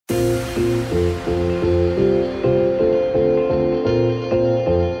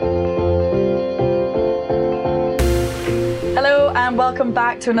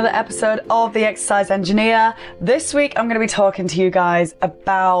to another episode of The Exercise Engineer. This week I'm going to be talking to you guys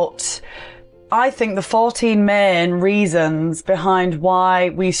about, I think, the 14 main reasons behind why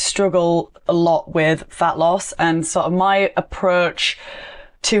we struggle a lot with fat loss and sort of my approach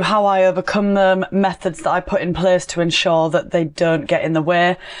to how I overcome them, methods that I put in place to ensure that they don't get in the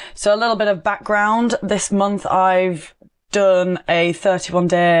way. So a little bit of background. This month I've done a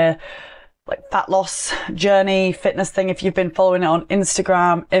 31-day fat loss journey fitness thing. If you've been following it on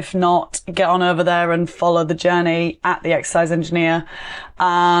Instagram, if not, get on over there and follow the journey at The Exercise Engineer.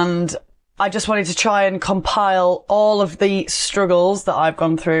 And I just wanted to try and compile all of the struggles that I've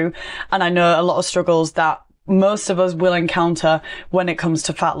gone through. And I know a lot of struggles that most of us will encounter when it comes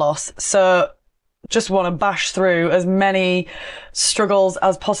to fat loss. So just want to bash through as many struggles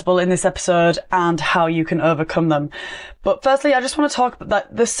as possible in this episode and how you can overcome them. But firstly, I just want to talk about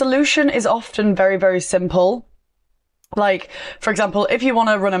that the solution is often very, very simple. Like, for example, if you want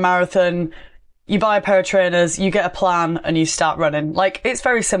to run a marathon, you buy a pair of trainers, you get a plan and you start running. Like, it's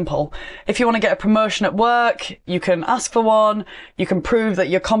very simple. If you want to get a promotion at work, you can ask for one. You can prove that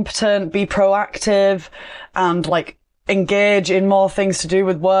you're competent, be proactive and engage in more things to do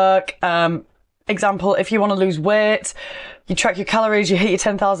with work. Example, if you want to lose weight, you track your calories, you hit your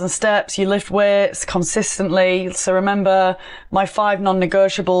 10,000 steps, you lift weights consistently. So remember my 5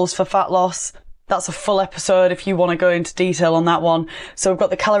 non-negotiables for fat loss. That's a full episode if you want to go into detail on that one. So we've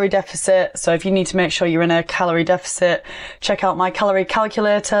got the calorie deficit. So if you need to make sure you're in a calorie deficit, check out my calorie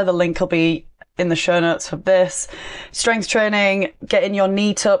calculator. The link will be in the show notes for this. Strength training, getting your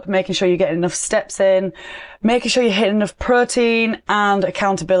NEAT up, making sure you're getting enough steps in, making sure you're hitting enough protein, and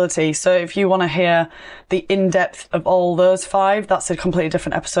accountability. So if you want to hear the in-depth of all those 5, that's a completely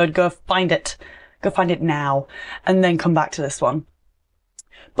different episode. Go find it. Go find it now and then come back to this one.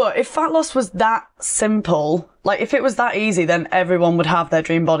 But if fat loss was that simple, if it was that easy, then everyone would have their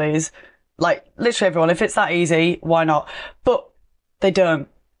dream bodies. Literally everyone. If it's that easy, why not? But they don't.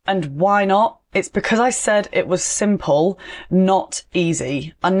 And why not? It's because I said it was simple, not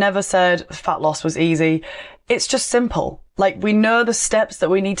easy. I never said fat loss was easy. It's just simple. We know the steps that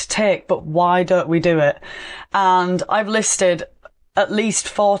we need to take, but why don't we do it? And I've listed at least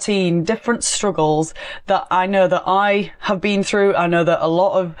 14 different struggles that I know that I have been through. I know that a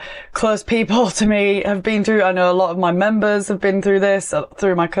lot of close people to me have been through. I know a lot of my members have been through this,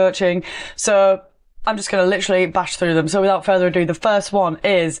 through my coaching. So I'm just going to literally bash through them. So without further ado, the first one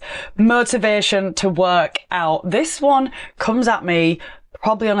is motivation to work out. This one comes at me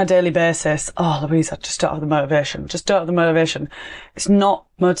probably on a daily basis. Oh, Louise, I just don't have the motivation. Just don't have the motivation. It's not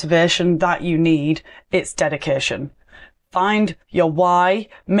motivation that you need. It's dedication. Find your why.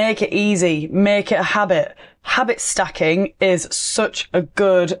 Make it easy. Make it a habit. Habit stacking is such a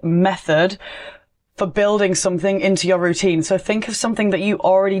good method for building something into your routine. So think of something that you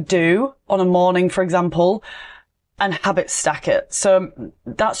already do on a morning, for example, and habit stack it. So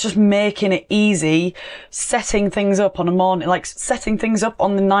that's just making it easy, setting things up on a morning, setting things up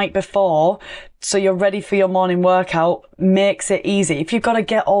on the night before so you're ready for your morning workout makes it easy. If you've got to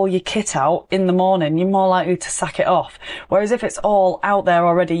get all your kit out in the morning, you're more likely to sack it off. Whereas if it's all out there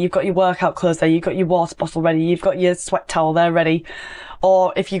already, you've got your workout clothes there, you've got your water bottle ready, you've got your sweat towel there ready.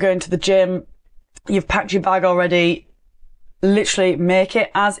 Or if you go into the gym, you've packed your bag already. Literally make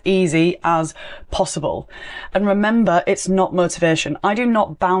it as easy as possible. And remember, it's not motivation. I do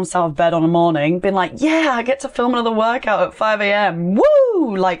not bounce out of bed on a morning being yeah, I get to film another workout at 5 a.m.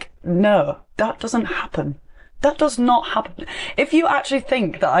 Woo! No, that doesn't happen. That does not happen. If you actually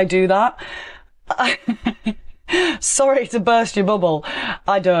think that I do that, sorry to burst your bubble.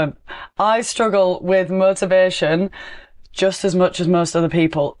 I don't. I struggle with motivation just as much as most other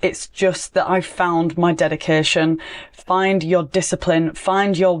people. It's just that I've found my dedication. Find your discipline.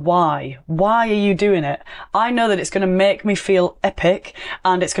 Find your why. Why are you doing it? I know that it's going to make me feel epic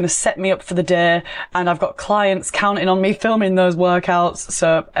and it's going to set me up for the day. And I've got clients counting on me filming those workouts.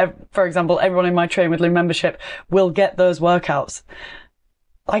 So, for example, everyone in my Train With Lou membership will get those workouts.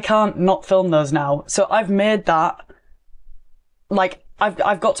 I can't not film those now. So I've made that,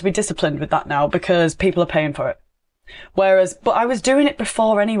 I've got to be disciplined with that now because people are paying for it. But I was doing it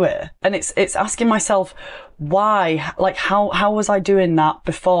before anyway. And it's asking myself, why? How was I doing that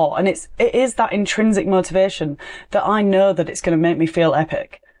before? And it is that intrinsic motivation that I know that it's going to make me feel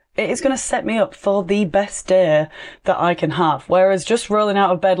epic. It is going to set me up for the best day that I can have. Whereas just rolling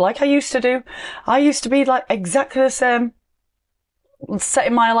out of bed like I used to do, I used to be exactly the same.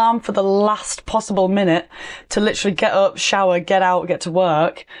 Setting my alarm for the last possible minute to literally get up, shower, get out, get to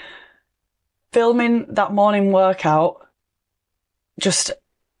work. Filming that morning workout just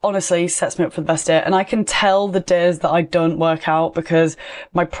honestly sets me up for the best day. And I can tell the days that I don't work out because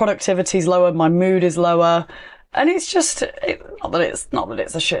my productivity is lower, my mood is lower. And it's just, not that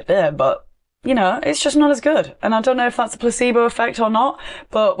it's a shit day, but you know, it's just not as good. And I don't know if that's a placebo effect or not,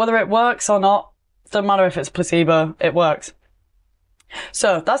 but whether it works or not, doesn't matter if it's placebo, it works.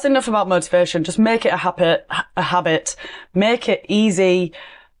 So that's enough about motivation. Just make it a habit, make it easy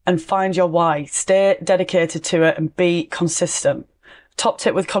and find your why. Stay dedicated to it and be consistent. Top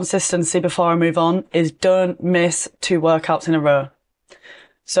tip with consistency before I move on is don't miss 2 workouts in a row.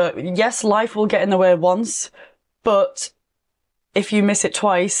 So yes, life will get in the way once, but if you miss it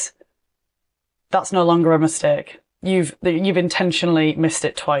twice, that's no longer a mistake. You've intentionally missed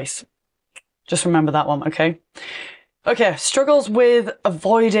it twice. Just remember that one, okay? Okay, struggles with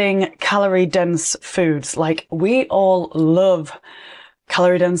avoiding calorie-dense foods. Like, we all love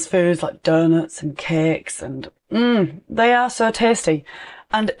calorie-dense foods like donuts and cakes and they are so tasty.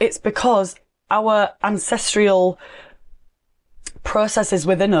 And it's because our ancestral processes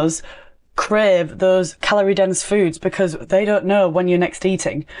within us crave those calorie-dense foods because they don't know when you're next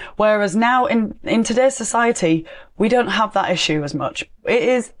eating. Whereas now in today's society, we don't have that issue as much. It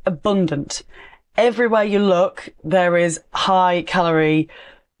is abundant. Everywhere you look, there is high calorie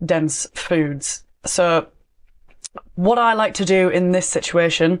dense foods. So what I like to do in this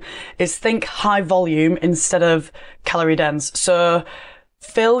situation is think high volume instead of calorie dense. So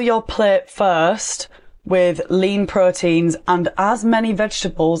fill your plate first with lean proteins and as many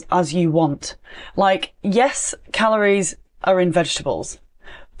vegetables as you want. Like, yes, calories are in vegetables,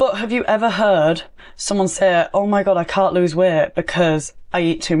 but have you ever heard someone say, oh my God, I can't lose weight because I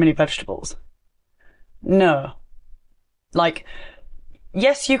eat too many vegetables? No. Like,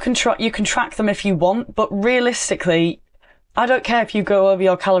 yes, you can track them if you want, but realistically, I don't care if you go over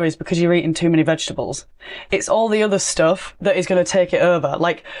your calories because you're eating too many vegetables. It's all the other stuff that is going to take it over.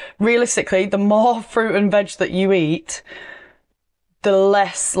 Like, realistically, the more fruit and veg that you eat, the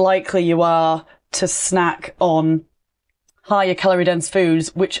less likely you are to snack on higher calorie dense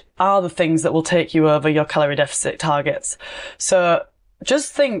foods, which are the things that will take you over your calorie deficit targets. So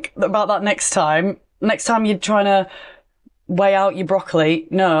just think about that next time you're trying to weigh out your broccoli.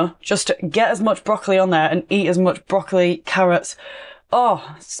 No, just get as much broccoli on there and eat as much broccoli, carrots.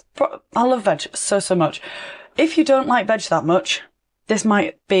 Oh, I love veg so much. If you don't like veg that much, this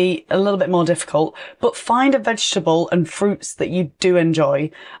might be a little bit more difficult, but find a vegetable and fruits that you do enjoy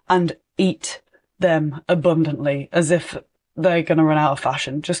and eat them abundantly as if they're going to run out of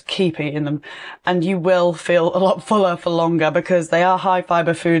fashion. Just keep eating them and you will feel a lot fuller for longer because they are high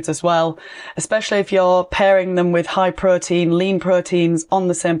fiber foods as well, especially if you're pairing them with high protein, lean proteins on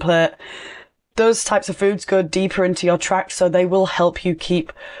the same plate. Those types of foods go deeper into your tract, so they will help you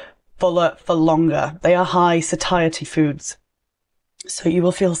keep fuller for longer. They are high satiety foods, so you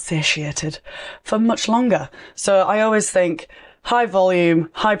will feel satiated for much longer. So I always think high volume,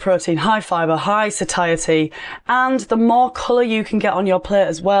 high protein, high fiber, high satiety, and the more colour you can get on your plate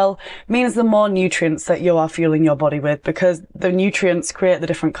as well means the more nutrients that you are fueling your body with, because the nutrients create the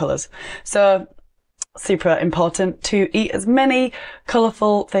different colours. So super important to eat as many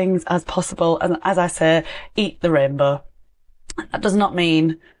colourful things as possible, and as I say, eat the rainbow. That does not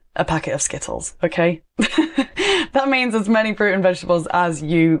mean a packet of Skittles, okay? That means as many fruit and vegetables as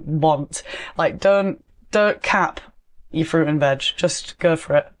you want. Like, don't cap your fruit and veg. Just go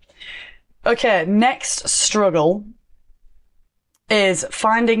for it. Okay, next struggle is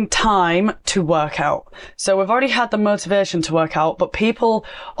finding time to work out. So we've already had the motivation to work out, but people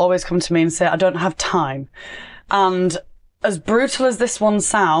always come to me and say, I don't have time. And as brutal as this one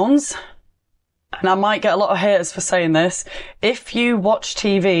sounds, and I might get a lot of haters for saying this, if you watch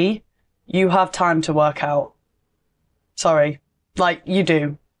TV, you have time to work out. Sorry. Like, you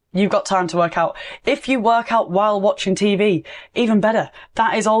do. You've got time to work out. If you work out while watching TV, even better.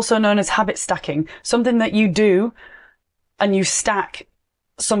 That is also known as habit stacking. Something that you do and you stack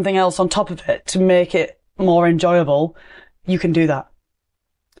something else on top of it to make it more enjoyable. You can do that.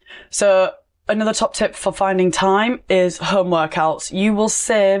 So another top tip for finding time is home workouts. You will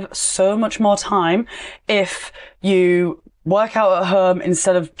save so much more time if you work out at home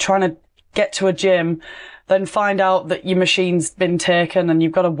instead of trying to get to a gym, then find out that your machine's been taken and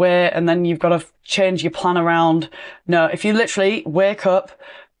you've got to wait and then you've got to change your plan around. No, if you literally wake up,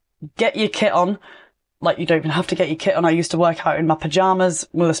 get your kit on, like you don't even have to get your kit on. I used to work out in my pajamas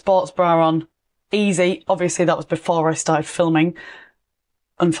with a sports bra on. Easy. Obviously that was before I started filming.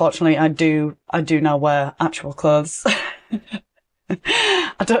 Unfortunately, I do now wear actual clothes.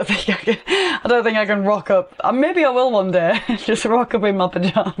 I don't think I can rock up. Maybe I will one day. Just rock up in my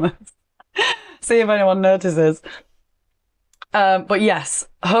pajamas. See if anyone notices. But yes,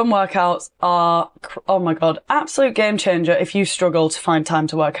 home workouts are, oh my God, absolute game changer if you struggle to find time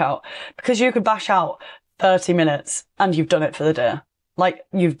to work out, because you could bash out 30 minutes and you've done it for the day. Like,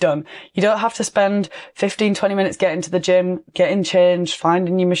 you've done. You don't have to spend 15, 20 minutes getting to the gym, getting changed,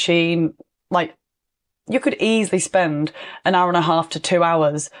 finding your machine. Like, you could easily spend an hour and a half to 2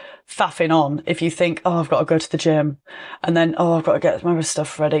 hours faffing on if you think, oh, I've got to go to the gym, and then, oh, I've got to get my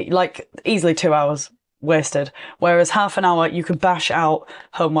stuff ready. Like, easily 2 hours wasted. Whereas half an hour, you could bash out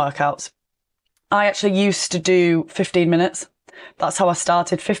home workouts. I actually used to do 15 minutes. That's how I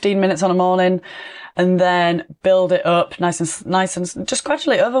started, 15 minutes on a morning, and then build it up nice and just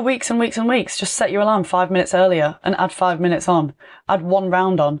gradually over weeks and weeks and weeks. Just set your alarm 5 minutes earlier and add 5 minutes on. Add one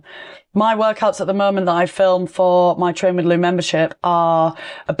round on. My workouts at the moment that I film for my Train with Lou membership are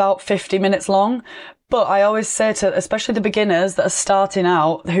about 50 minutes long. But I always say to, especially the beginners that are starting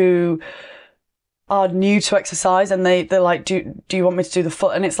out, who are new to exercise, and they're like, do you want me to do the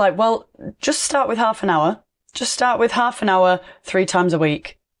foot? And it's like, well, just start with half an hour. Just start with half an hour 3 times a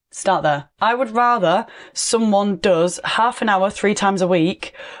week. Start there. I would rather someone does half an hour 3 times a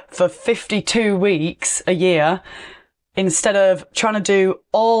week for 52 weeks a year, instead of trying to do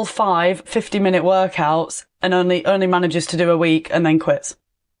all 5 50-minute workouts and only manages to do a week and then quits.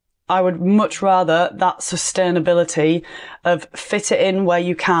 I would much rather that sustainability of fit it in where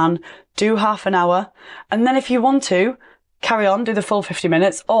you can, do half an hour, and then if you want to, carry on, do the full 50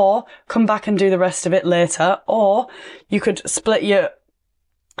 minutes, or come back and do the rest of it later, or you could split your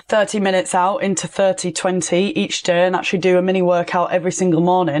 30 minutes out into 30-20 each day and actually do a mini workout every single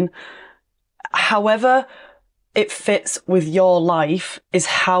morning. However it fits with your life is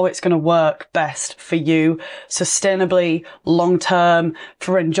how it's going to work best for you, sustainably, long term,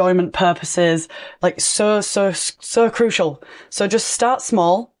 for enjoyment purposes. Like, so crucial. So just start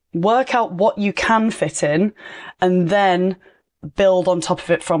small, work out what you can fit in, and then build on top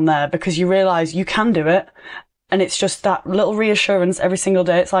of it from there, because you realize you can do it. And it's just that little reassurance every single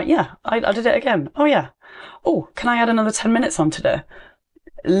day. It's like, yeah, I did it again. Oh yeah. Oh, can I add another 10 minutes on today?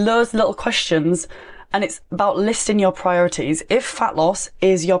 Loads of little questions. And it's about listing your priorities. If fat loss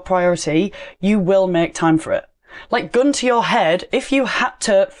is your priority, you will make time for it. Like, gun to your head, if you had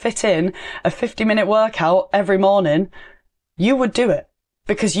to fit in a 50-minute workout every morning, you would do it,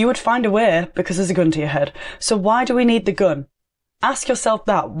 because you would find a way, because there's a gun to your head. So why do we need the gun? Ask yourself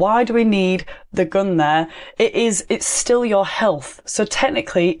that. Why do we need the gun there? It's still your health. So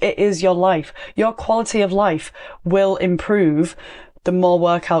technically it is your life. Your quality of life will improve the more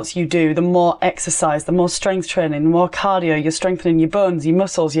workouts you do, the more exercise, the more strength training, the more cardio, you're strengthening your bones, your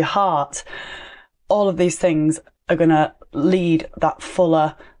muscles, your heart. All of these things are going to lead that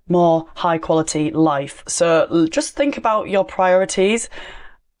fuller, more high quality life. So just think about your priorities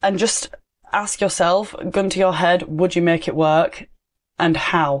and just ask yourself, gun to your head, would you make it work? And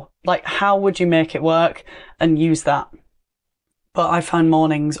how? Like, how would you make it work? And use that. But I find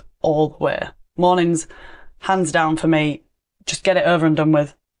mornings all the way. Mornings, hands down for me, just get it over and done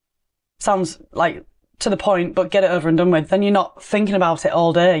with. Sounds like to the point, but get it over and done with. Then you're not thinking about it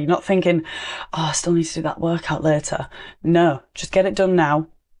all day. You're not thinking, oh, I still need to do that workout later. No, just get it done now.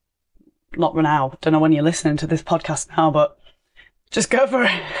 Not now. Don't know when you're listening to this podcast now, but just go for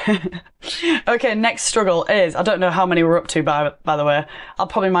it. Okay, next struggle is, I don't know how many we're up to, by the way. I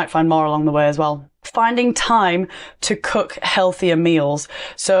probably might find more along the way as well. Finding time to cook healthier meals.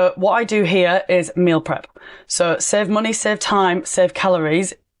 So what I do here is meal prep. So save money, save time, save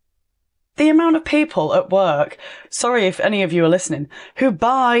calories. The amount of people at work, sorry if any of you are listening, who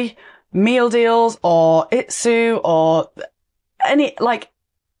buy meal deals or Itsu or any, like,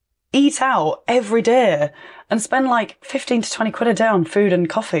 eat out every day and spend like 15 to 20 quid a day on food and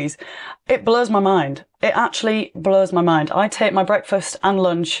coffees. It blows my mind. It actually blows my mind. I take my breakfast and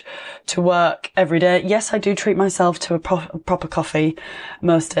lunch to work every day. Yes, I do treat myself to a proper coffee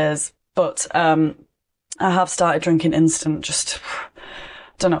most days, but I have started drinking instant. Just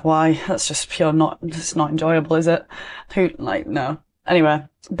don't know why. That's just it's not enjoyable, is it? No. Anyway,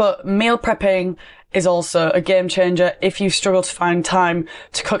 but meal prepping is also a game changer if you struggle to find time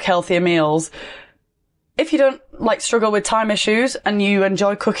to cook healthier meals. If you don't struggle with time issues and you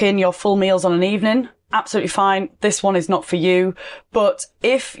enjoy cooking your full meals on an evening, absolutely fine. This one is not for you. But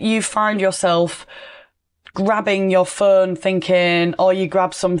if you find yourself grabbing your phone thinking, or you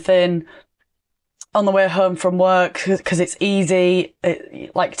grab something on the way home from work because it's easy,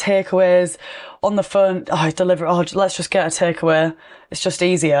 like takeaways on the phone, let's just get a takeaway. It's just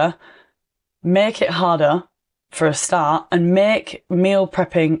easier. Make it harder for a start and make meal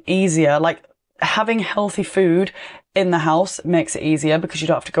prepping easier. Like, having healthy food in the house makes it easier because you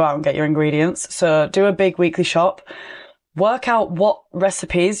don't have to go out and get your ingredients. So do a big weekly shop. work out what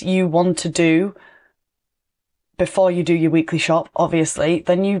recipes you want to do before you do your weekly shop, obviously.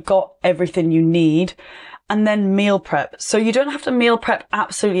 Then you've got everything you need. And then meal prep. So you don't have to meal prep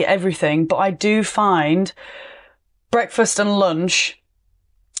absolutely everything, but I do find breakfast and lunch,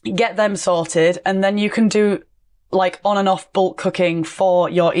 get them sorted, and then you can do like on and off bulk cooking for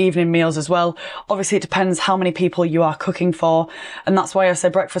your evening meals as well. Obviously, it depends how many people you are cooking for. And that's why I say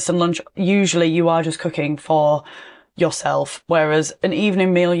breakfast and lunch, usually you are just cooking for yourself. Whereas an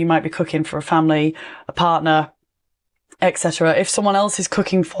evening meal, you might be cooking for a family, a partner, etc. If someone else is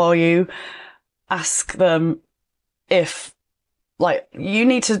cooking for you, ask them if, like, you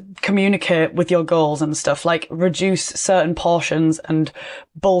need to communicate with your goals and stuff, like reduce certain portions and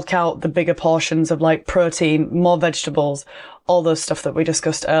bulk out the bigger portions of like protein, more vegetables, all those stuff that we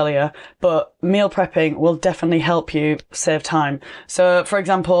discussed earlier. But meal prepping will definitely help you save time. So for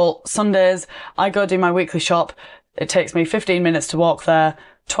example, Sundays, I go do my weekly shop. It takes me 15 minutes to walk there,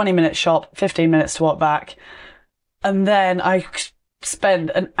 20 minute shop, 15 minutes to walk back. And then I spend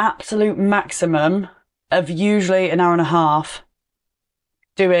an absolute maximum of usually an hour and a half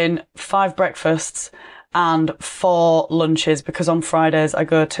doing 5 breakfasts and 4 lunches, because on Fridays I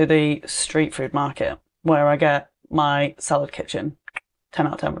go to the street food market where I get my salad kitchen. 10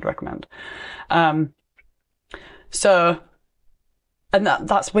 out of 10 would recommend. So, and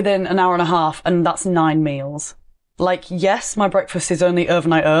that's within an hour and a half, and that's 9 meals. Like, yes, my breakfast is only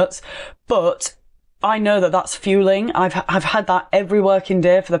overnight oats, but I know that that's fueling. I've had that every working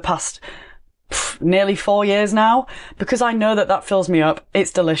day for the past nearly 4 years now, because I know that fills me up.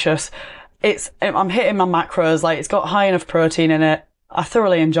 It's delicious. I'm hitting my macros. Like, it's got high enough protein in it. I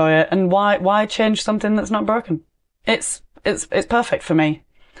thoroughly enjoy it. And why change something that's not broken? It's perfect for me.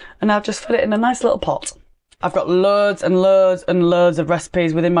 And I've just put it in a nice little pot. I've got loads and loads and loads of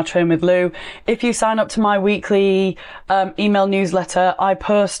recipes within my Train with Lou. If you sign up to my weekly email newsletter, I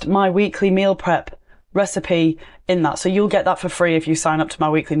post my weekly meal prep recipe in that. So you'll get that for free if you sign up to my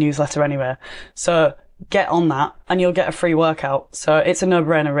weekly newsletter anyway. So get on that and you'll get a free workout. So it's a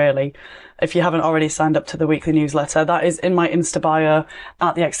no-brainer, really. If you haven't already signed up to the weekly newsletter, that is in my Insta bio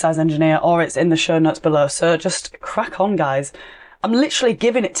at The Exercise Engineer, or it's in the show notes below. So just crack on, guys. I'm literally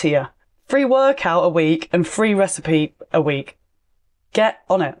giving it to you. Free workout a week and free recipe a week. Get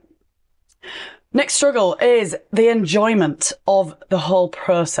on it. Next struggle is the enjoyment of the whole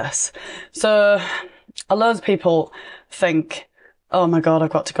process. So a lot of people think, oh my God, I've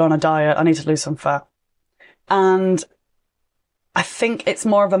got to go on a diet. I need to lose some fat. And I think it's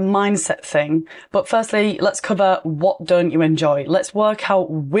more of a mindset thing. But firstly, let's cover what don't you enjoy. Let's work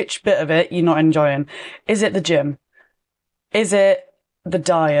out which bit of it you're not enjoying. Is it the gym? Is it the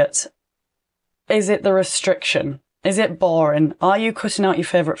diet? Is it the restriction? Is it boring? Are you cutting out your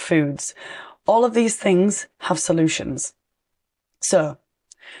favourite foods? All of these things have solutions. So,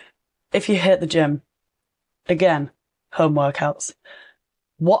 if you hate the gym, again, home workouts.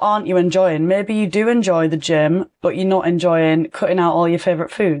 What aren't you enjoying? Maybe you do enjoy the gym, but you're not enjoying cutting out all your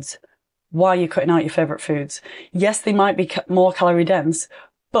favourite foods. Why are you cutting out your favourite foods? Yes, they might be more calorie dense,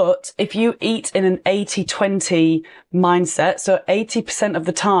 but if you eat in an 80-20 mindset, so 80% of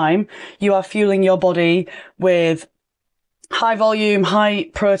the time you are fueling your body with high volume, high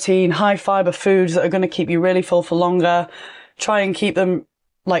protein, high fibre foods that are going to keep you really full for longer. Try and keep them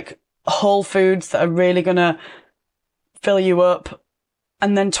like whole foods that are really going to fill you up.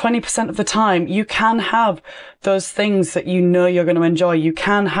 And then 20% of the time, you can have those things that you know you're going to enjoy. You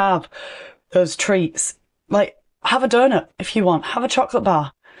can have those treats. Like, have a donut if you want. Have a chocolate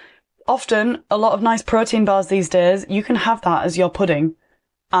bar. Often, a lot of nice protein bars these days, you can have that as your pudding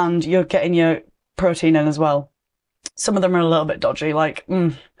and you're getting your protein in as well. Some of them are a little bit dodgy, like,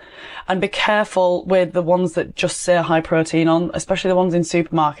 And be careful with the ones that just say high protein on, especially the ones in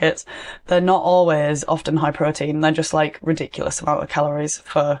supermarkets. They're not always often high protein. They're just like ridiculous amount of calories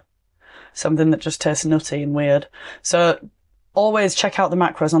for something that just tastes nutty and weird. So always check out the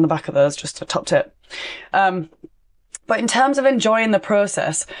macros on the back of those, just a top tip. But in terms of enjoying the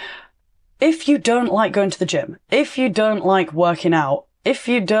process, if you don't like going to the gym, if you don't like working out, if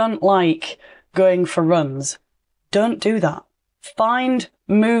you don't like going for runs, don't do that. Find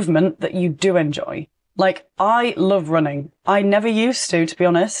movement that you do enjoy. Like, I love running. I never used to be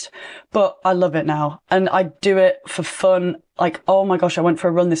honest, but I love it now. And I do it for fun. Like, oh my gosh, I went for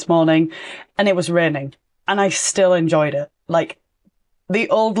a run this morning and it was raining and I still enjoyed it. Like, the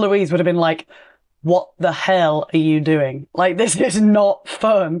old Louise would have been like, what the hell are you doing? Like, this is not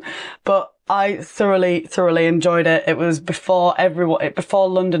fun. But I thoroughly enjoyed it. It was before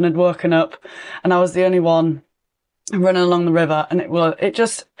London had woken up and I was the only one running along the river, and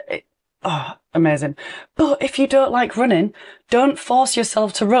oh, amazing. But if you don't like running, don't force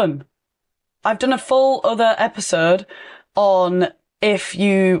yourself to run. I've done a full other episode on if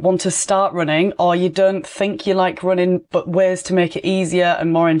you want to start running or you don't think you like running, but ways to make it easier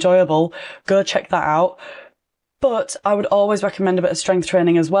and more enjoyable. Go check that out. But I would always recommend a bit of strength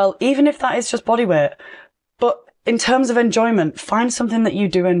training as well, even if that is just body weight. But in terms of enjoyment, find something that you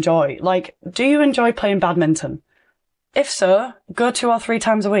do enjoy. Like, do you enjoy playing badminton? If so, go 2 or 3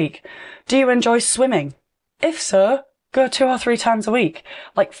 times a week. Do you enjoy swimming? If so, go 2 or 3 times a week.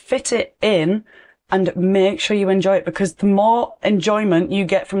 Like, fit it in and make sure you enjoy it, because the more enjoyment you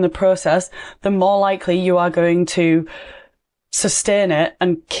get from the process, the more likely you are going to sustain it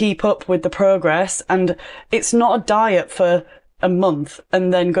and keep up with the progress. And it's not a diet for a month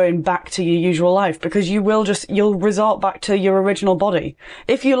and then going back to your usual life, because you'll resort back to your original body.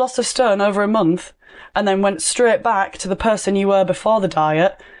 If you lost a stone over a month and then went straight back to the person you were before the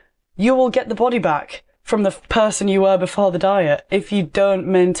diet, you will get the body back from the person you were before the diet if you don't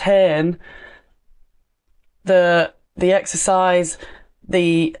maintain the exercise.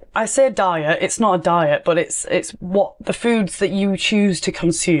 I say diet, it's not a diet, but it's what the foods that you choose to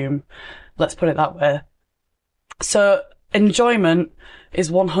consume. Let's put it that way. So enjoyment is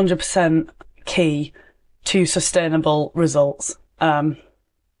 100% key to sustainable results.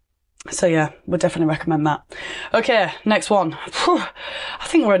 So yeah, would definitely recommend that. Okay, next one. Whew, I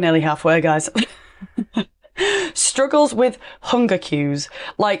think we're nearly halfway, guys. Struggles with hunger cues.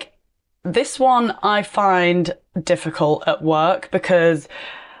 Like, this one I find difficult at work because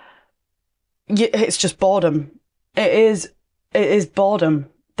it's just boredom. It is boredom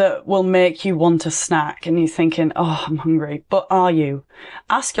that will make you want a snack and you're thinking, oh, I'm hungry. But are you?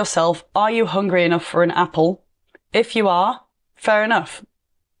 Ask yourself, are you hungry enough for an apple? If you are, fair enough.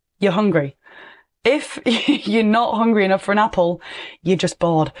 You're hungry. If you're not hungry enough for an apple, you're just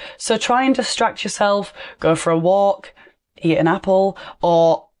bored. So try and distract yourself, go for a walk, eat an apple,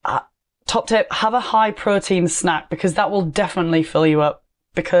 or top tip, have a high protein snack, because that will definitely fill you up,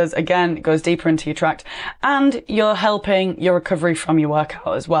 because again, it goes deeper into your tract and you're helping your recovery from your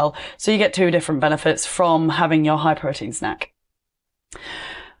workout as well. So you get 2 different benefits from having your high protein snack.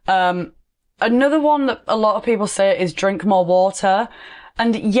 Another one that a lot of people say is drink more water.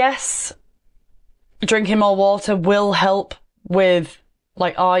 And yes, drinking more water will help with,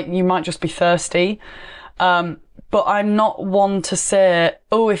 like, you might just be thirsty. But I'm not one to say,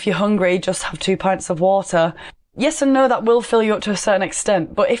 oh, if you're hungry, just have 2 pints of water. Yes and no, that will fill you up to a certain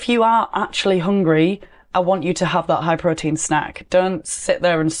extent. But if you are actually hungry, I want you to have that high protein snack. Don't sit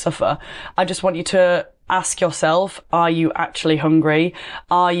there and suffer. I just want you to ask yourself, are you actually hungry?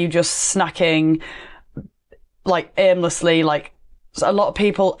 Are you just snacking, like, aimlessly? Like, a lot of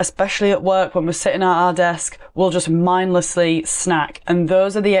people, especially at work, when we're sitting at our desk, will just mindlessly snack. And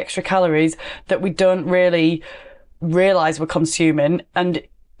those are the extra calories that we don't really realize we're consuming. And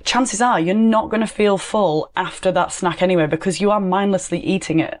chances are you're not going to feel full after that snack anyway, because you are mindlessly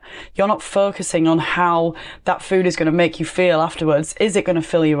eating it. You're not focusing on how that food is going to make you feel afterwards. Is it going to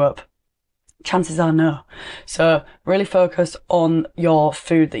fill you up? Chances are no. So really focus on your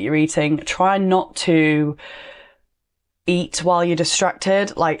food that you're eating. Try not to eat while you're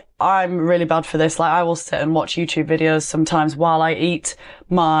distracted. Like, I'm really bad for this. Like, I will sit and watch YouTube videos sometimes while I eat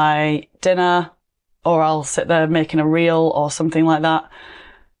my dinner, or I'll sit there making a reel or something like that.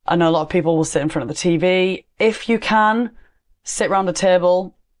 I know a lot of people will sit in front of the TV. If you can, sit around a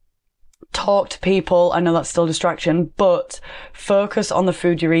table, talk to people. I know that's still distraction, but focus on the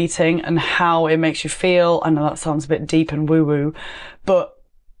food you're eating and how it makes you feel. I know that sounds a bit deep and woo-woo, but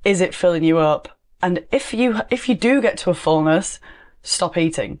is it filling you up? And if you do get to a fullness, stop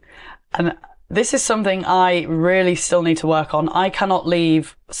eating. And this is something I really still need to work on. I cannot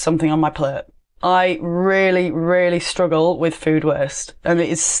leave something on my plate. I really, really struggle with food waste, and it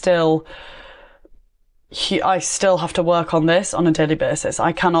is still, I still have to work on this on a daily basis.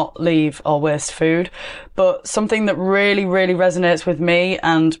 I cannot leave or waste food. But something that really, really resonates with me,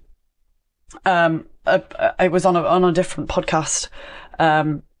 and it was on a different podcast,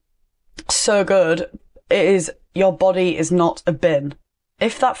 so good, it is, your body is not a bin.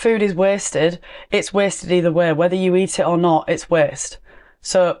 If that food is wasted, it's wasted either way. Whether you eat it or not, it's waste.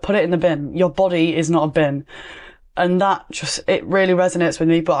 So put it in the bin. Your body is not a bin. And that it really resonates with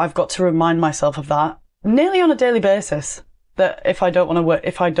me, but I've got to remind myself of that nearly on a daily basis, that if I don't want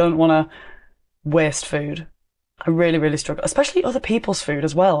to waste food, I really, really struggle, especially other people's food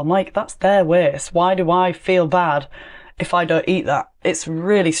as well. I'm like, that's their waste. Why do I feel bad if I don't eat that? It's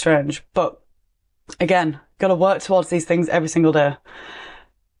really strange. But again, got to work towards these things every single day.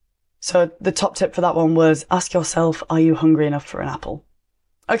 So the top tip for that one was, ask yourself, are you hungry enough for an apple?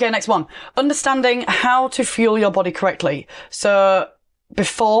 Okay, next one. Understanding how to fuel your body correctly. So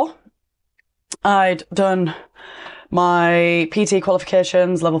before I'd done my PT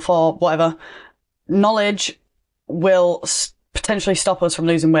qualifications, level 4, whatever, knowledge will potentially stop us from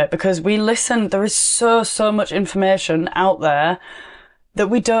losing weight because we listen. There is so much information out there that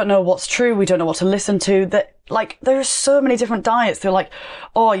we don't know what's true. We don't know what to listen to. That, like, there are so many different diets. They're like,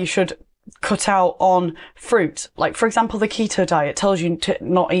 oh, you should cut out on fruit. Like, for example, the keto diet tells you to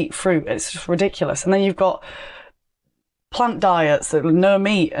not eat fruit. It's just ridiculous. And then you've got plant diets that are no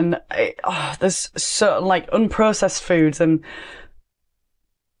meat, and there's certain, like, unprocessed foods. And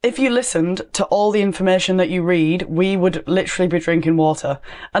if you listened to all the information that you read, we would literally be drinking water.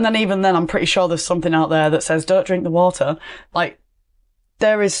 And then even then, I'm pretty sure there's something out there that says don't drink the water. Like,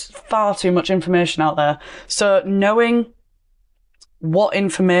 there is far too much information out there. So knowing what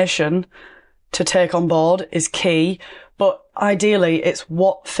information to take on board is key, but ideally it's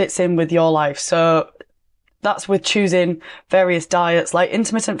what fits in with your life. So that's with choosing various diets like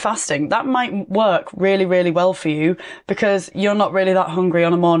intermittent fasting. That might work really, really well for you because you're not really that hungry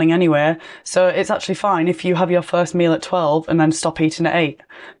on a morning anyway. So it's actually fine if you have your first meal at 12 and then stop eating at 8.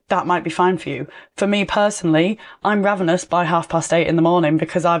 That might be fine for you. For me personally, I'm ravenous by 8:30 in the morning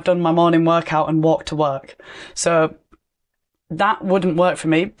because I've done my morning workout and walked to work. So that wouldn't work for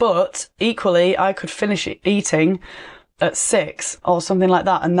me, but equally I could finish eating at 6 or something like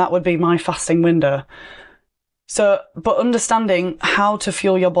that, and that would be my fasting window. So, but understanding how to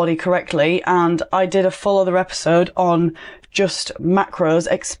fuel your body correctly, and I did a full other episode on just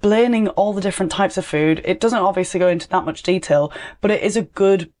macros, explaining all the different types of food. It doesn't obviously go into that much detail, but it is a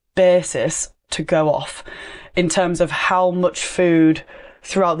good basis to go off in terms of how much food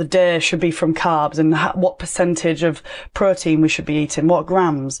throughout the day should be from carbs, and what percentage of protein we should be eating, what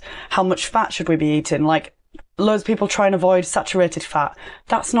grams, how much fat should we be eating. Like, loads of people try and avoid saturated fat.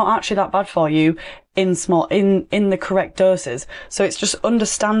 That's not actually that bad for you in the correct doses. So it's just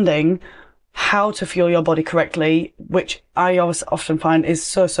understanding how to fuel your body correctly, which I always often find is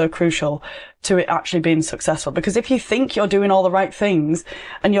so crucial to it actually being successful. Because if you think you're doing all the right things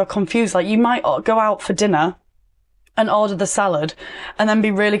and you're confused, like, you might go out for dinner and order the salad and then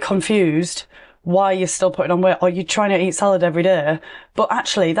be really confused why you're still putting on weight, or you're trying to eat salad every day, but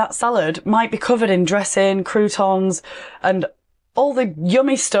actually that salad might be covered in dressing, croutons, and all the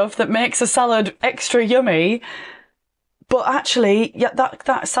yummy stuff that makes a salad extra yummy. But actually, yeah,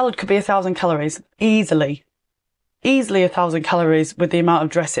 that salad could be 1,000 calories easily 1,000 calories with the amount of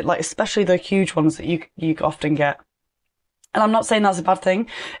dressing, like, especially the huge ones that you often get. And I'm not saying that's a bad thing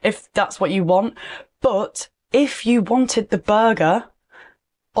if that's what you want, but if you wanted the burger,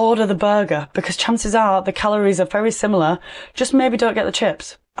 order the burger, because chances are the calories are very similar. Just maybe don't get the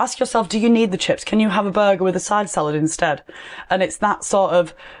chips. Ask yourself, do you need the chips? Can you have a burger with a side salad instead? And it's that sort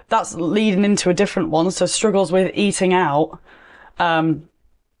of, that's leading into a different one. So struggles with eating out.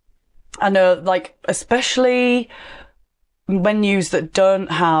 I know, like, especially menus that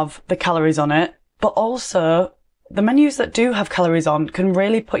don't have the calories on it, but also the menus that do have calories on can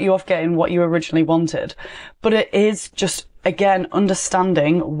really put you off getting what you originally wanted. But it is just, again,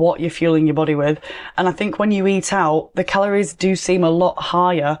 understanding what you're fueling your body with. And I think when you eat out, the calories do seem a lot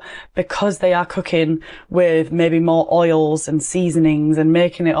higher because they are cooking with maybe more oils and seasonings and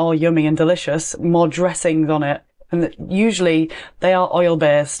making it all yummy and delicious, more dressings on it. And usually they are oil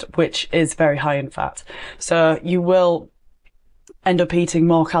based, which is very high in fat. So you will end up eating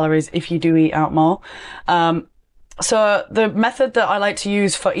more calories if you do eat out more. So the method that I like to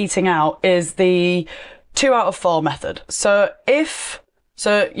use for eating out is the 2 out of 4 method. So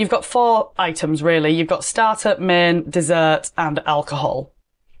you've got 4 items really. You've got starter, main, dessert, and alcohol.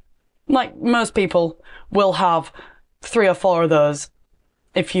 Like, most people will have 3 or 4 of those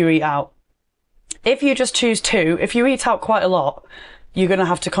if you eat out. If you just choose 2, if you eat out quite a lot, you're going to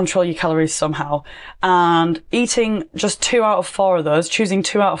have to control your calories somehow. And eating just 2 out of 4 of those, choosing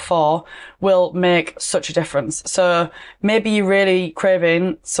 2 out of 4, will make such a difference. So maybe you're really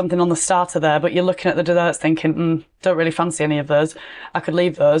craving something on the starter there, but you're looking at the desserts thinking, don't really fancy any of those. I could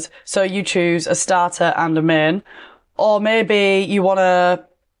leave those. So you choose a starter and a main. Or maybe you want to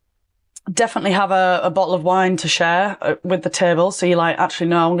definitely have a bottle of wine to share with the table. So you're like, actually,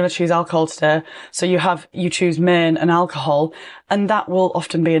 no, I'm going to choose alcohol today. So you choose main and alcohol, and that will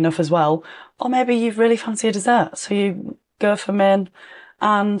often be enough as well. Or maybe you really fancy a dessert. So you go for main,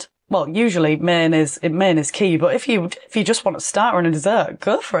 and, well, usually main is key. But if you just want a starter and a dessert,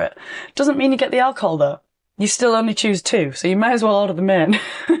 go for it. Doesn't mean you get the alcohol though. You still only choose 2. So you may as well order the main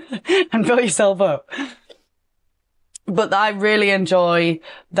and fill yourself up. But I really enjoy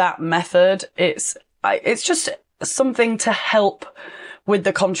that method. It's just something to help with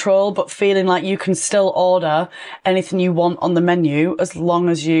the control, but feeling like you can still order anything you want on the menu as long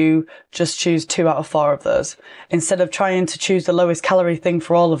as you just choose 2 out of 4 of those. Instead of trying to choose the lowest calorie thing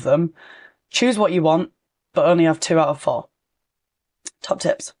for all of them, choose what you want, but only have 2 out of 4. Top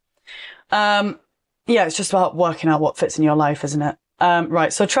tips. Yeah, it's just about working out what fits in your life, isn't it?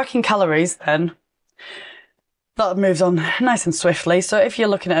 Right, so tracking calories then. That moves on nice and swiftly. So if you're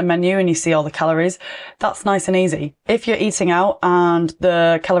looking at a menu and you see all the calories, that's nice and easy. If you're eating out and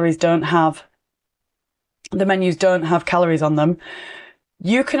the menus don't have calories on them,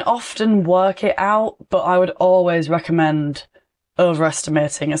 you can often work it out, but I would always recommend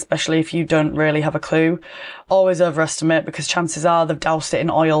overestimating, especially if you don't really have a clue. Always overestimate, because chances are they've doused it in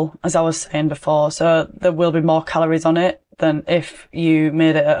oil, as I was saying before, so there will be more calories on it than if you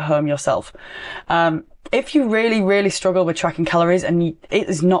made it at home yourself. If you really, really struggle with tracking calories and it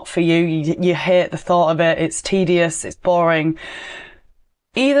is not for you, you hate the thought of it, it's tedious, it's boring,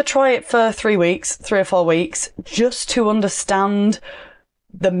 either try it for 3 or 4 weeks, just to understand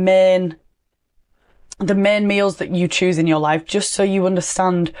the main meals that you choose in your life, just so you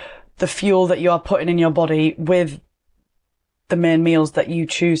understand the fuel that you are putting in your body with the main meals that you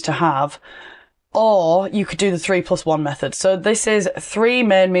choose to have. Or you could do the 3+1 method. So this is 3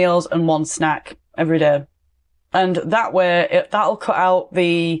 main meals and 1 snack every day. And that way, that'll cut out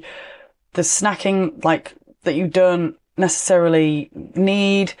the snacking, like, that you don't necessarily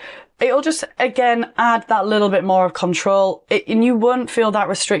need. It'll just, again, add that little bit more of control. And you won't feel that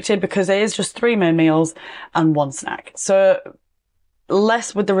restricted, because it is just 3 main meals and 1 snack. So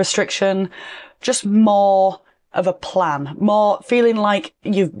less with the restriction, just more of a plan, more feeling like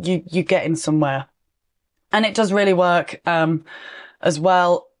you're getting somewhere. And it does really work, as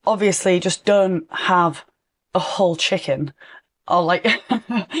well. Obviously, just don't have a whole chicken, or like,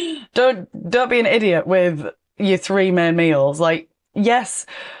 don't be an idiot with your 3 main meals. Like, yes,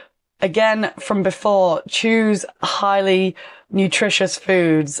 again, from before, choose highly nutritious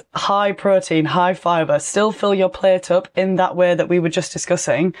foods, high protein, high fiber, still fill your plate up in that way that we were just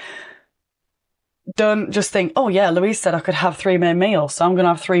discussing. Don't just think, oh yeah, Louise said I could have 3 main meals, so I'm going to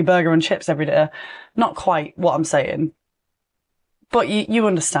have 3 burger and chips every day. Not quite what I'm saying. But you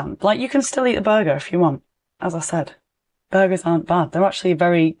understand. Like, you can still eat a burger if you want. As I said, burgers aren't bad. They're actually a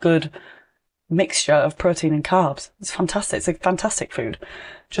very good mixture of protein and carbs. It's fantastic. It's a fantastic food.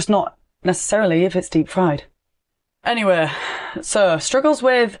 Just not necessarily if it's deep fried. Anyway, so struggles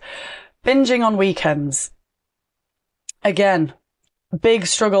with binging on weekends. Again, big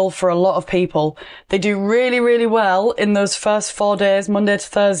struggle for a lot of people. They do really, really well in those first 4 days, Monday to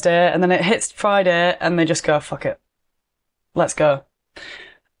Thursday, and then it hits Friday and they just go, fuck it. Let's go.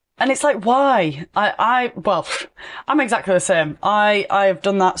 And it's like, why? Well, I'm exactly the same. I've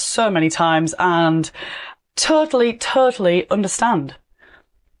done that so many times and totally understand.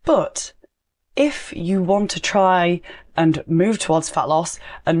 But if you want to try and move towards fat loss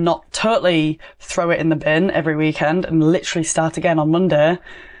and not totally throw it in the bin every weekend and literally start again on Monday,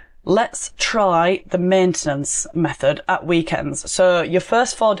 let's try the maintenance method at weekends. So your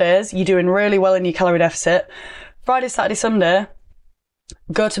first 4 days, you're doing really well in your calorie deficit. Friday, Saturday, Sunday,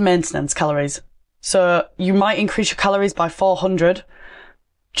 go to maintenance calories. So you might increase your calories by 400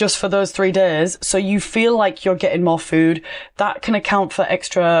 just for those 3 days. So you feel like you're getting more food. That can account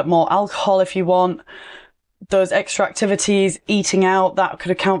for more alcohol if you want. Those extra activities, eating out, that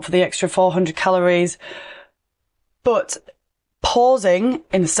could account for the extra 400 calories. But pausing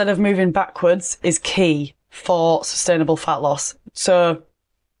instead of moving backwards is key for sustainable fat loss. So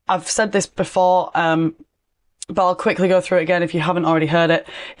I've said this before, but I'll quickly go through it again if you haven't already heard it.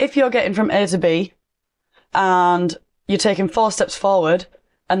 If you're getting from A to B and you're taking 4 steps forward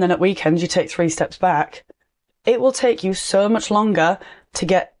and then at weekends you take 3 steps back, it will take you so much longer to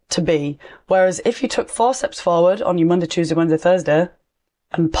get to B. Whereas if you took 4 steps forward on your Monday, Tuesday, Wednesday, Thursday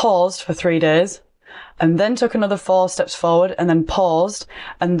and paused for 3 days and then took another 4 steps forward and then paused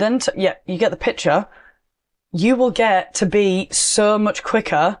and then, you get the picture. You will get to B so much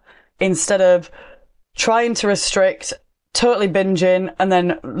quicker instead of trying to restrict, totally binging, and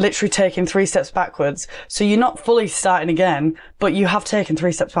then literally taking 3 steps backwards. So you're not fully starting again, but you have taken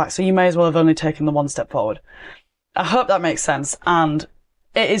 3 steps back, so you may as well have only taken the 1 step forward. I hope that makes sense, and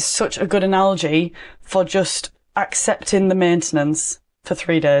it is such a good analogy for just accepting the maintenance for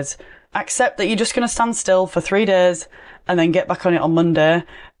 3 days. Accept that you're just going to stand still for 3 days and then get back on it on Monday,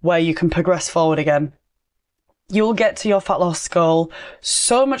 where you can progress forward again. You'll get to your fat loss goal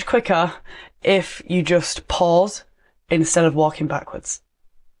so much quicker if you just pause instead of walking backwards.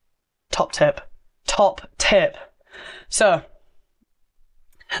 Top tip. So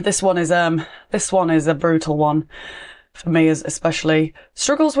this one is a brutal one. for me especially,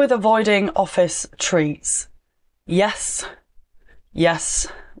 struggles with avoiding office treats. Yes,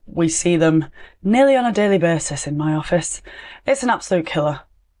 we see them nearly on a daily basis in my office. It's an absolute killer.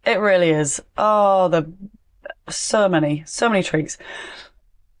 It really is. Oh, so many treats.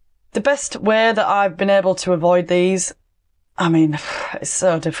 The best way that I've been able to avoid these, I mean, it's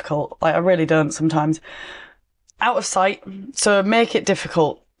so difficult. Like, I really don't sometimes. Out of sight. So make it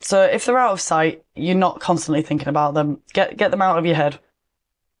difficult. So if they're out of sight, you're not constantly thinking about them. Get them out of your head.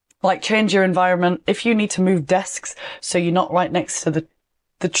 Like, change your environment. If you need to move desks so you're not right next to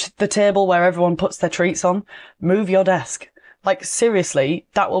the table where everyone puts their treats on, move your desk. Like, seriously,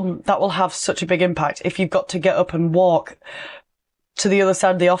 that will have such a big impact if you've got to get up and walk to the other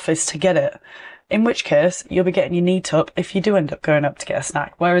side of the office to get it. In which case, you'll be getting your knee up if you do end up going up to get a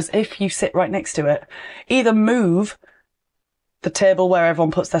snack. Whereas if you sit right next to it, either move the table where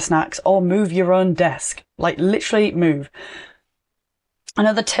everyone puts their snacks or move your own desk. Like, literally move.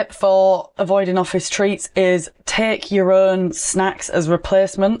 Another tip for avoiding office treats is take your own snacks as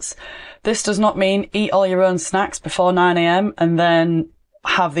replacements. This does not mean eat all your own snacks before 9 a.m. and then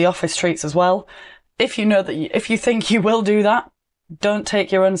have the office treats as well. If you think you will do that, don't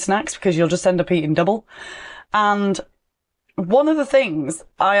take your own snacks because you'll just end up eating double. And one of the things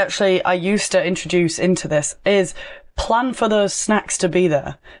I used to introduce into this is plan for those snacks to be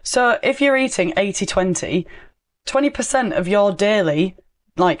there. So if you're eating 80-20, 20% of your daily,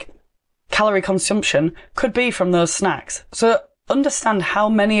 calorie consumption could be from those snacks. So understand how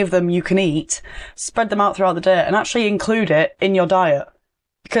many of them you can eat, spread them out throughout the day, and actually include it in your diet.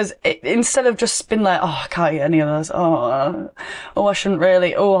 Because instead of just being like, oh, I can't eat any of those. Oh, I shouldn't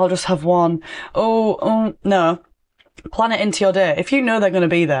really. Oh, I'll just have one. No. Plan it into your day. If you know they're going to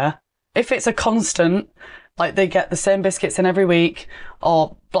be there, if it's a constant, like they get the same biscuits in every week,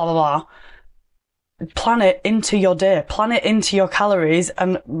 or blah, blah, blah, plan it into your day. Plan it into your calories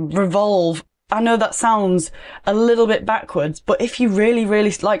and revolve. I know that sounds a little bit backwards, but if you really,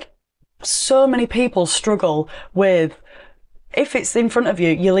 really, so many people struggle with, if it's in front of you,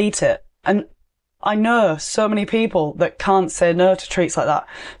 you'll eat it. And I know so many people that can't say no to treats like that.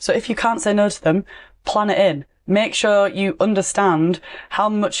 So if you can't say no to them, plan it in. Make sure you understand how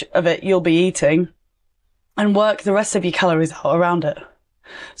much of it you'll be eating and work the rest of your calories out around it.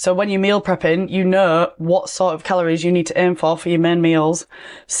 So when you're meal prepping, you know what sort of calories you need to aim for your main meals.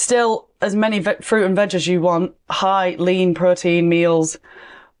 Still, as many fruit and veg as you want, high lean protein meals,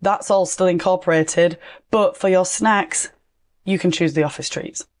 that's all still incorporated. But for your snacks, you can choose the office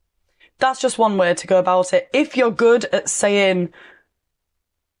treats. That's just one way to go about it. If you're good at saying,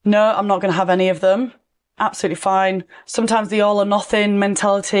 no, I'm not going to have any of them, absolutely fine. Sometimes the all or nothing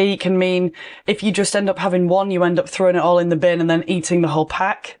mentality can mean if you just end up having one, you end up throwing it all in the bin and then eating the whole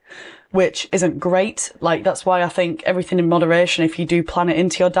pack, which isn't great. That's why I think everything in moderation, if you do plan it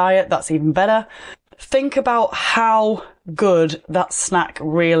into your diet, that's even better. Think about how good that snack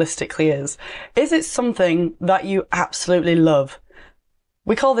realistically is. Is it something that you absolutely love?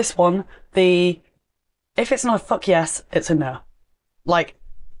 We call this one if it's not a fuck yes, it's a no.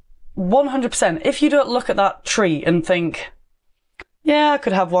 100%. If you don't look at that treat and think, yeah, I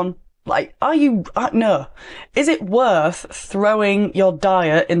could have one. No. Is it worth throwing your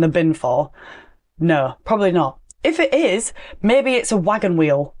diet in the bin for? No, probably not. If it is, maybe it's a wagon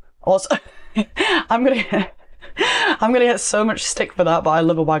wheel. I'm gonna get so much stick for that, but I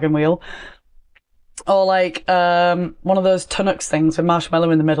love a wagon wheel. Or one of those Tunnocks things with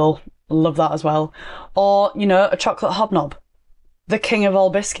marshmallow in the middle. Love that as well. Or, a chocolate hobnob. The king of all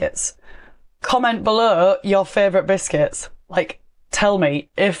biscuits. Comment below your favourite biscuits. Tell me,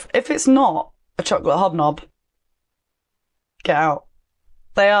 if it's not a chocolate hobnob, get out.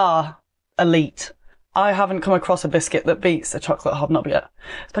 They are elite. I haven't come across a biscuit that beats a chocolate hobnob yet.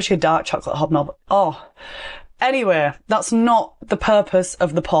 Especially a dark chocolate hobnob. Oh. Anyway, that's not the purpose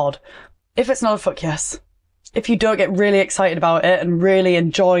of the pod. If it's not a fuck yes, if you don't get really excited about it and really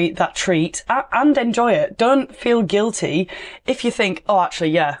enjoy that treat, and enjoy it, don't feel guilty if you think, oh,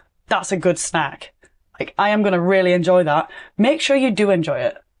 actually, yeah, that's a good snack. I am going to really enjoy that. Make sure you do enjoy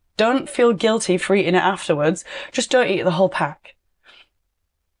it. Don't feel guilty for eating it afterwards. Just don't eat the whole pack.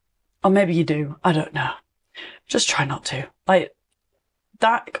 Or maybe you do. I don't know. Just try not to.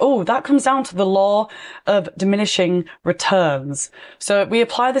 That comes down to the law of diminishing returns. So we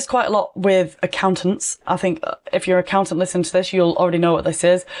apply this quite a lot with accountants. I think if you're an accountant listening to this, you'll already know what this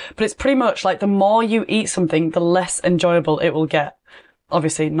is. But it's pretty much the more you eat something, the less enjoyable it will get.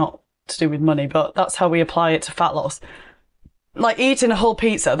 Obviously not to do with money, but that's how we apply it to fat loss. like eating a whole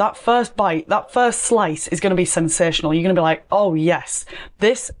pizza, that first bite, that first slice is going to be sensational. You're going to be like, oh yes,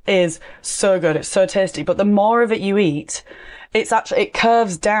 this is so good. It's so tasty. But the more of it you eat, it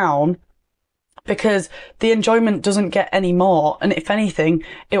curves down because the enjoyment doesn't get any more. And if anything,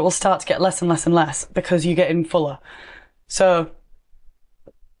 it will start to get less and less and less because you're getting fuller. So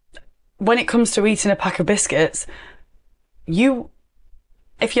when it comes to eating a pack of biscuits,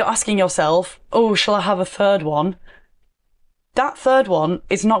 if you're asking yourself, oh, shall I have a third one? That third one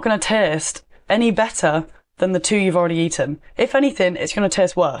is not going to taste any better than the two you've already eaten. If anything, it's going to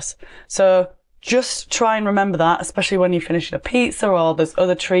taste worse. So just try and remember that, especially when you're finishing a pizza or there's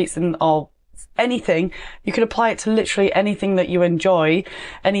other treats or anything. You can apply it to literally anything that you enjoy,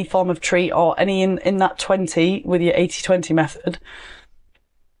 any form of treat or any in that 20 with your 80-20 method.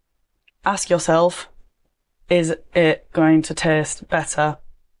 Ask yourself, is it going to taste better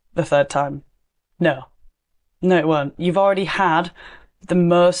the third time? No. No, it won't. You've already had the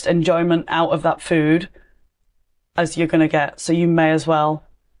most enjoyment out of that food as you're going to get, so you may as well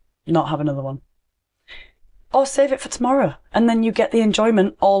not have another one. Or save it for tomorrow, and then you get the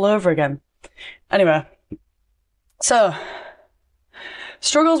enjoyment all over again. Anyway, so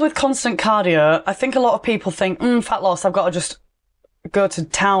struggles with constant cardio. I think a lot of people think, fat loss, I've got to just go to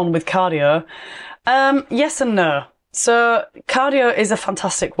town with cardio. Yes and no. So cardio is a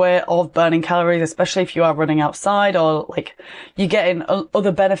fantastic way of burning calories, especially if you are running outside or like you're getting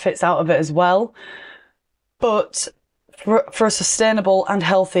other benefits out of it as well. But for a sustainable and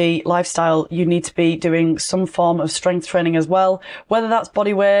healthy lifestyle, you need to be doing some form of strength training as well, whether that's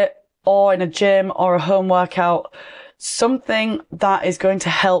body weight or in a gym or a home workout, something that is going to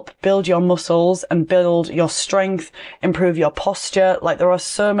help build your muscles and build your strength, improve your posture. Like there are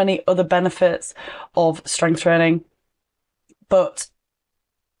so many other benefits of strength training. But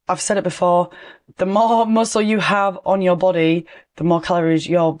I've said it before, the more muscle you have on your body, the more calories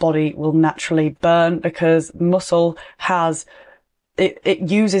your body will naturally burn because muscle it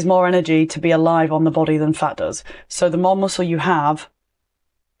uses more energy to be alive on the body than fat does. So the more muscle you have,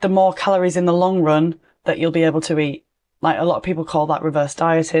 the more calories in the long run that you'll be able to eat. Like a lot of people call that reverse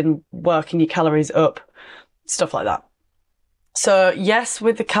dieting, working your calories up, stuff like that. So yes,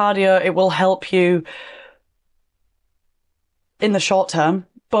 with the cardio, it will help you in the short term,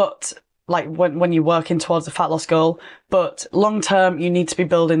 but like when you're working towards a fat loss goal, but long term, you need to be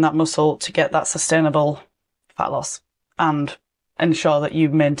building that muscle to get that sustainable fat loss and ensure that you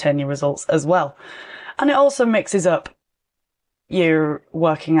maintain your results as well. And it also mixes up your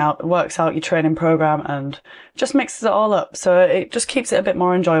works out your training program and just mixes it all up. So it just keeps it a bit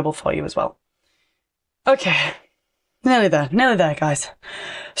more enjoyable for you as well. Okay. Nearly there, guys.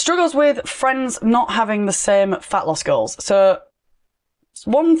 Struggles with friends not having the same fat loss goals. So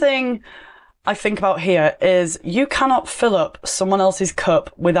one thing I think about here is you cannot fill up someone else's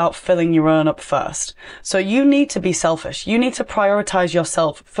cup without filling your own up first. So you need to be selfish. You need to prioritize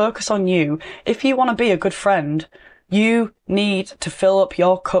yourself, focus on you. If you want to be a good friend, you need to fill up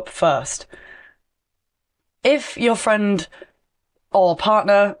your cup first. If your friend or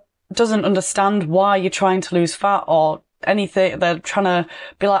partner doesn't understand why you're trying to lose fat or anything, they're trying to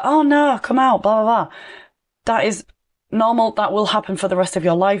be like, oh no, come out, blah, blah, blah. That is normal. That will happen for the rest of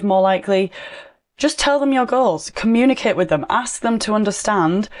your life, more likely. Just tell them your goals. Communicate with them. Ask them to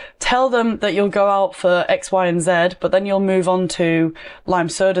understand. Tell them that you'll go out for X, Y, and Z, but then you'll move on to lime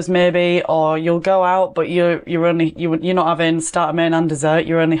sodas maybe, or you'll go out, but you're not having starter, main, and dessert.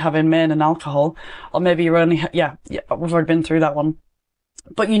 You're only having main and alcohol, or maybe you're only yeah. We've already been through that one.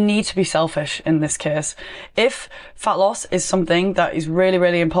 But you need to be selfish in this case. If fat loss is something that is really,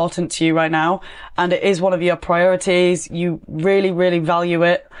 really important to you right now, and it is one of your priorities, you really, really value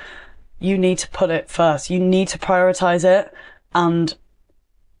it, you need to put it first. You need to prioritize it, and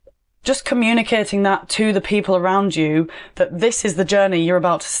just communicating that to the people around you that this is the journey you're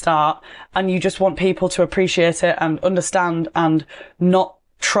about to start, and you just want people to appreciate it and understand and not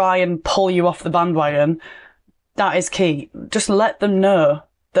try and pull you off the bandwagon. That is key. Just let them know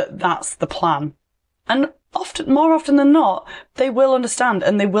that that's the plan. And more often than not, they will understand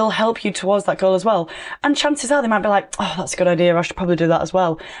and they will help you towards that goal as well. And chances are they might be like, oh, that's a good idea. I should probably do that as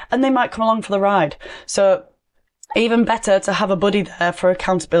well. And they might come along for the ride. So even better to have a buddy there for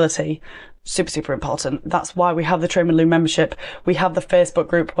accountability. Super, super important. That's why we have the Train with Lou membership. We have the Facebook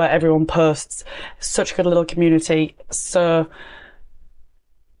group where everyone posts. Such a good little community. So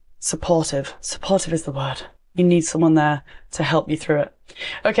supportive. Supportive is the word. You need someone there to help you through it.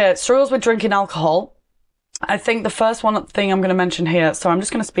 Okay, struggles with drinking alcohol. I think the first thing I'm going to mention here, so I'm just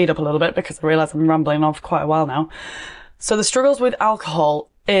going to speed up a little bit because I realise I'm rambling on for quite a while now. So the struggles with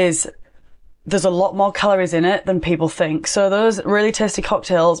alcohol is there's a lot more calories in it than people think. So those really tasty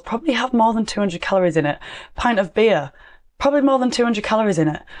cocktails probably have more than 200 calories in it. Pint of beer, probably more than 200 calories in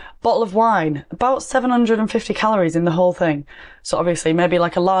it. Bottle of wine, about 750 calories in the whole thing. So obviously maybe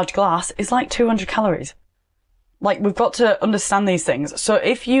like a large glass is like 200 calories. Like, we've got to understand these things. So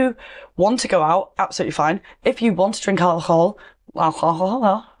if you want to go out, absolutely fine. If you want to drink alcohol,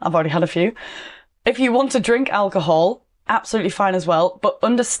 well, I've already had a few. If you want to drink alcohol, absolutely fine as well. But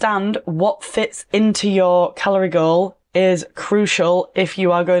understand what fits into your calorie goal is crucial if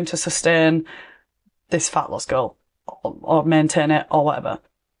you are going to sustain this fat loss goal or maintain it or whatever.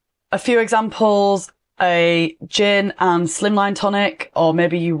 A few examples: a gin and slimline tonic, or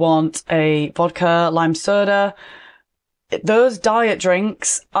maybe you want a vodka lime soda. Those diet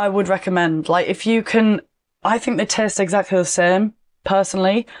drinks I would recommend. Like, if you can, I think they taste exactly the same,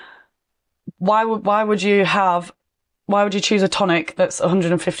 personally. Why would you choose a tonic that's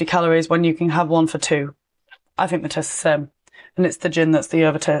 150 calories when you can have one for 2? I think they taste the same. And it's the gin that's the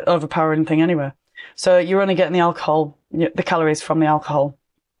overpowering thing anyway. So you're only getting the alcohol, the calories from the alcohol.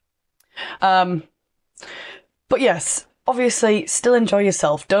 But yes, obviously still enjoy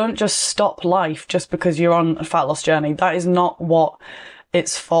yourself. Don't just stop life just because you're on a fat loss journey. That is not what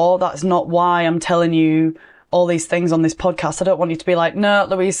it's for. That's not why I'm telling you all these things on this podcast. I don't want you to be like, no,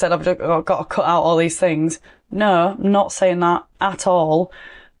 Louise said I've got to cut out all these things. No, I'm not saying that at all.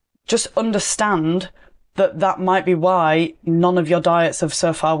 Just understand that that might be why none of your diets have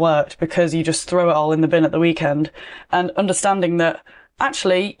so far worked, because you just throw it all in the bin at the weekend. And understanding that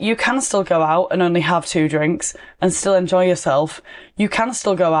actually you can still go out and only have 2 drinks and still enjoy yourself. You can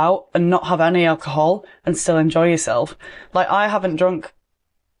still go out and not have any alcohol and still enjoy yourself. Like, I haven't drunk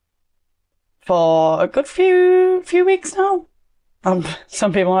for a good few weeks now.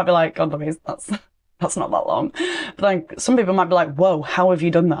 Some people might be like, God, Louise, that's not that long. But like, some people might be like, whoa, how have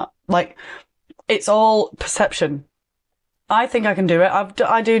you done that? Like, it's all perception. I think I can do it.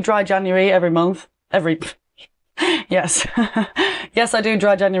 I do dry January every month. Yes. Yes, I do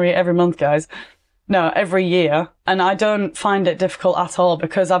dry January every month, guys. No, every year. And I don't find it difficult at all,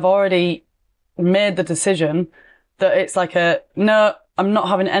 because I've already made the decision that it's like no, I'm not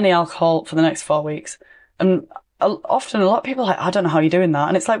having any alcohol for the next 4 weeks. And often a lot of people are like, I don't know how you're doing that.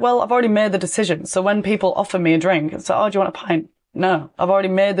 And it's like, well, I've already made the decision. So when people offer me a drink, it's like, oh, do you want a pint? No, I've already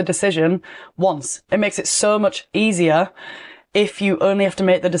made the decision once. It makes it so much easier if you only have to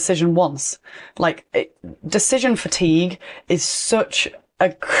make the decision once. Like, decision fatigue is such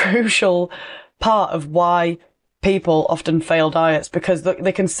a crucial part of why people often fail diets, because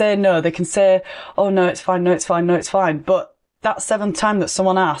they can say no, they can say, oh no, it's fine, no, it's fine, no, it's fine. But that 7th time that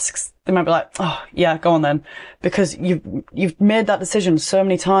someone asks, they might be like, oh yeah, go on then. Because you've made that decision so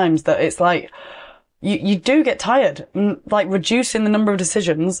many times that it's like, you do get tired. Like, reducing the number of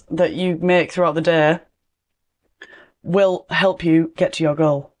decisions that you make throughout the day will help you get to your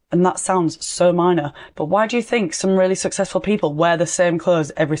goal. And that sounds so minor, but why do you think some really successful people wear the same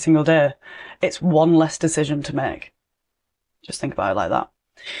clothes every single day? It's one less decision to make. Just think about it like that.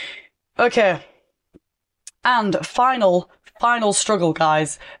 Okay. And final struggle,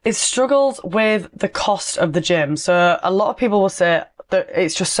 guys, is struggles with the cost of the gym. So a lot of people will say that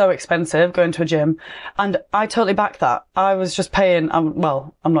it's just so expensive going to a gym. And I totally back that. I was just paying,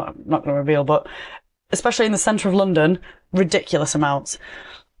 well, I'm not going to reveal, but especially in the centre of London, ridiculous amounts.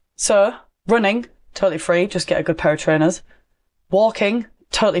 So running, totally free. Just get a good pair of trainers. Walking,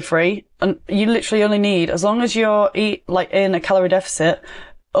 totally free. And you literally only need, as long as you're in a calorie deficit,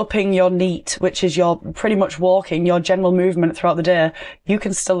 upping your NEAT, which is your pretty much walking, your general movement throughout the day, you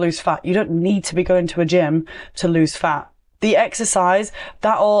can still lose fat. You don't need to be going to a gym to lose fat. The exercise,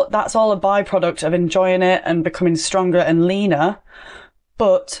 that's all a byproduct of enjoying it and becoming stronger and leaner.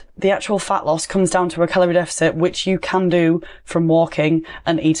 But the actual fat loss comes down to a calorie deficit, which you can do from walking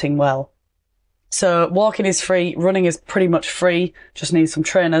and eating well. So walking is free, running is pretty much free, just need some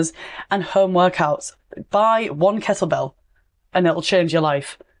trainers, and home workouts. Buy 1 kettlebell and it'll change your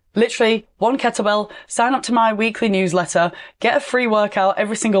life. Literally 1 kettlebell, sign up to my weekly newsletter, get a free workout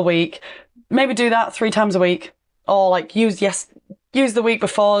every single week. Maybe do that 3 times a week, or like use the week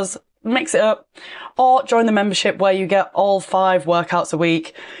before's, mix it up, or join the membership where you get all 5 workouts a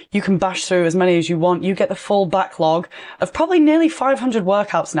week. You can bash through as many as you want. You get the full backlog of probably nearly 500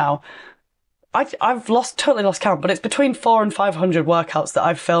 workouts now. I've totally lost count, but it's between 400 and 500 workouts that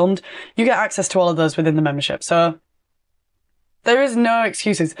I've filmed. You get access to all of those within the membership. So there is no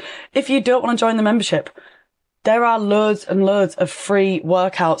excuses. If you don't want to join the membership, there are loads and loads of free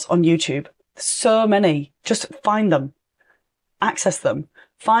workouts on YouTube. So many. Just find them. Access them.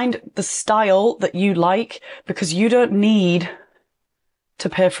 Find the style that you like, because you don't need to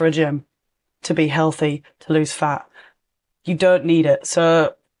pay for a gym. to be healthy, to lose fat. You don't need it.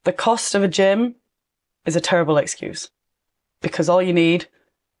 So the cost of a gym is a terrible excuse, because all you need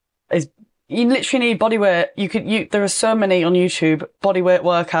is, you literally need body weight. There are so many on YouTube body weight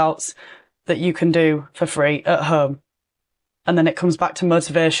workouts that you can do for free at home. And then it comes back to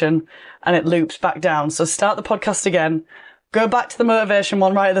motivation and it loops back down. So start the podcast again, go back to the motivation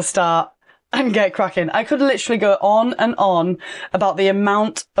one right at the start and get cracking. I could literally go on and on about the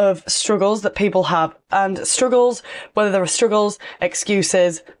amount of struggles that people have, and struggles, whether there are struggles,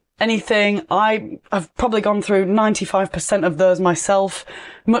 excuses, anything. I've probably gone through 95% of those myself,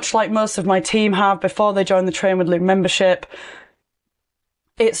 much like most of my team have before they joined the Train with Luke membership.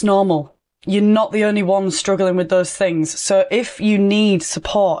 It's normal. You're not the only one struggling with those things. So if you need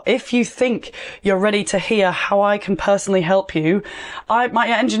support, if you think you're ready to hear how I can personally help you,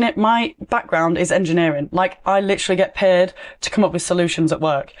 my background is engineering. Like, I literally get paid to come up with solutions at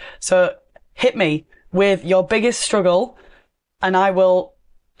work. So hit me with your biggest struggle and I will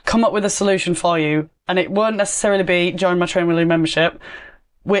come up with a solution for you. And it won't necessarily be join my Train with Luke membership,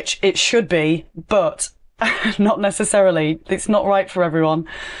 which it should be, but not necessarily. It's not right for everyone.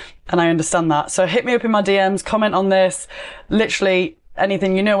 And I understand that. So hit me up in my DMs, comment on this, literally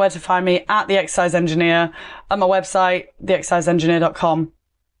anything. You know where to find me, at The Exercise Engineer, at my website, theexerciseengineer.com,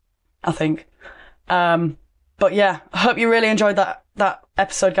 I think. But yeah, I hope you really enjoyed that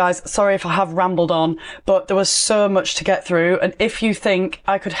episode, guys. Sorry if I have rambled on, but there was so much to get through. And if you think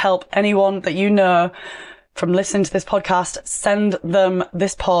I could help anyone that you know from listening to this podcast, send them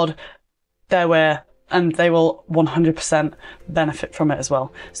this pod their way, and they will 100% benefit from it as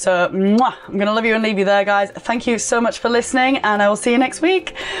well. So, mwah, I'm going to love you and leave you there, guys. Thank you so much for listening, and I will see you next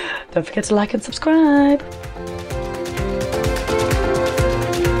week. Don't forget to like and subscribe.